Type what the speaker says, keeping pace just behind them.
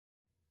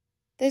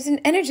There's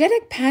an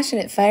energetic,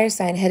 passionate fire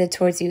sign headed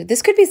towards you.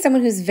 This could be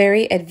someone who's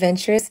very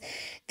adventurous,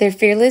 they're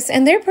fearless,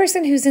 and they're a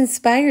person who's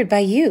inspired by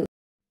you.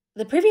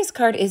 The previous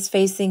card is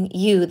facing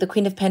you, the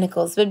Queen of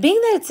Pentacles, but being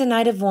that it's a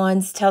Knight of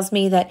Wands tells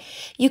me that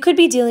you could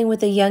be dealing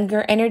with a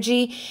younger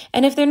energy,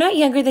 and if they're not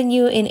younger than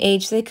you in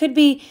age, they could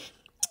be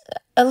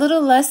a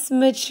little less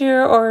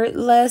mature or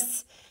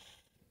less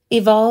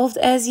evolved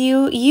as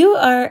you. You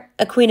are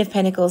a Queen of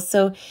Pentacles,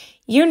 so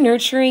you're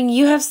nurturing.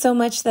 You have so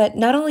much that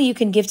not only you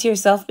can give to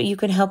yourself, but you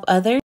can help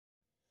others.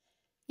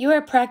 You are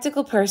a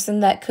practical person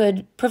that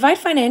could provide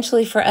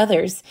financially for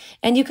others,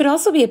 and you could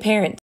also be a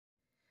parent.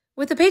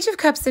 With the Page of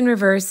Cups in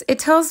reverse, it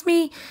tells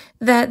me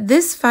that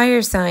this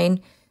fire sign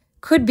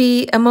could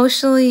be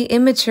emotionally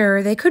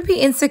immature, they could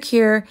be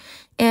insecure,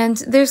 and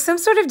there's some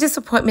sort of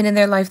disappointment in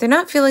their life. They're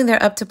not feeling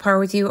they're up to par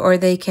with you or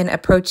they can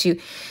approach you.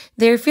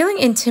 They're feeling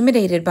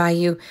intimidated by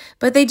you,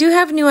 but they do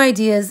have new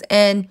ideas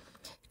and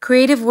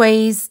creative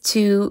ways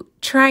to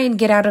try and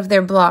get out of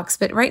their blocks,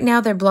 but right now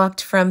they're blocked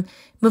from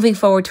moving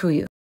forward to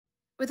you.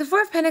 With the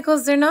Four of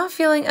Pentacles, they're not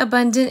feeling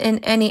abundant in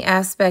any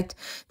aspect.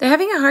 They're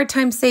having a hard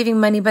time saving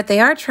money, but they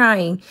are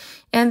trying.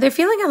 And they're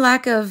feeling a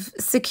lack of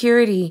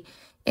security.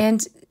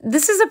 And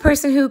this is a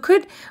person who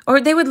could, or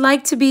they would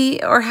like to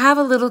be, or have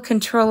a little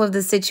control of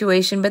the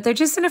situation, but they're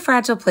just in a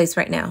fragile place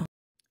right now.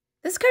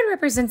 This card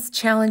represents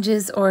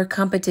challenges or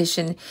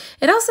competition.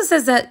 It also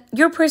says that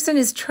your person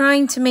is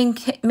trying to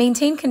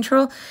maintain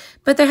control,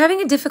 but they're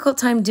having a difficult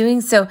time doing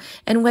so.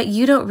 And what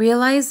you don't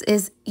realize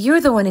is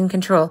you're the one in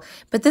control.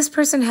 But this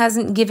person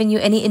hasn't given you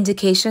any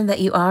indication that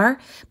you are,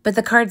 but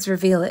the cards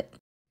reveal it.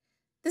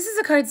 This is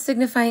a card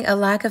signifying a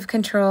lack of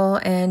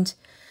control and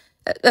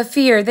a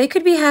fear. They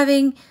could be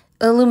having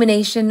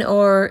illumination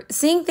or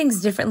seeing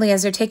things differently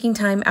as they're taking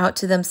time out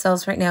to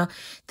themselves right now.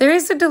 There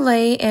is a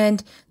delay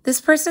and this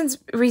person's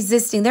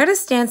resisting. They're at a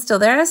standstill.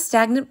 They're at a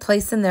stagnant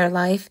place in their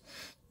life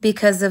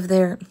because of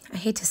their, I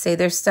hate to say,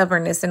 their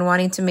stubbornness and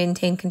wanting to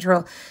maintain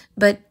control.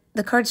 But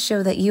the cards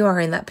show that you are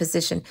in that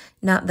position,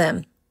 not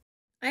them.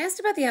 I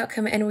asked about the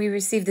outcome and we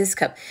received this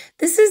cup.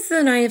 This is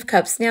the Nine of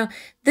Cups. Now,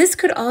 this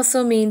could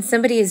also mean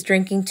somebody is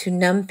drinking to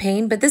numb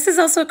pain, but this is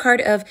also a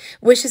card of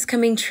wishes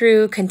coming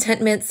true,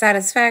 contentment,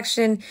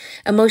 satisfaction,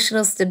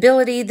 emotional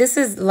stability. This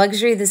is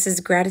luxury. This is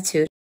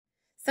gratitude.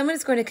 Someone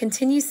is going to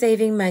continue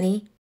saving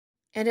money,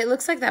 and it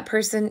looks like that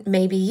person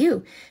may be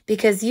you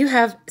because you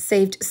have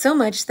saved so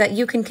much that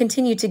you can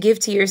continue to give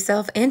to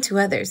yourself and to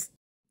others.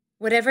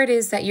 Whatever it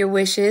is that your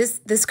wish is,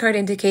 this card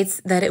indicates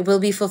that it will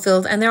be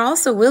fulfilled, and there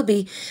also will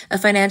be a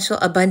financial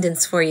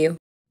abundance for you.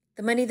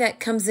 The money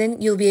that comes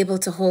in, you'll be able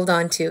to hold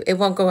on to. It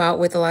won't go out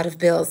with a lot of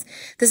bills.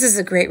 This is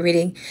a great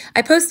reading.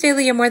 I post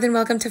daily. You're more than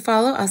welcome to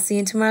follow. I'll see you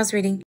in tomorrow's reading.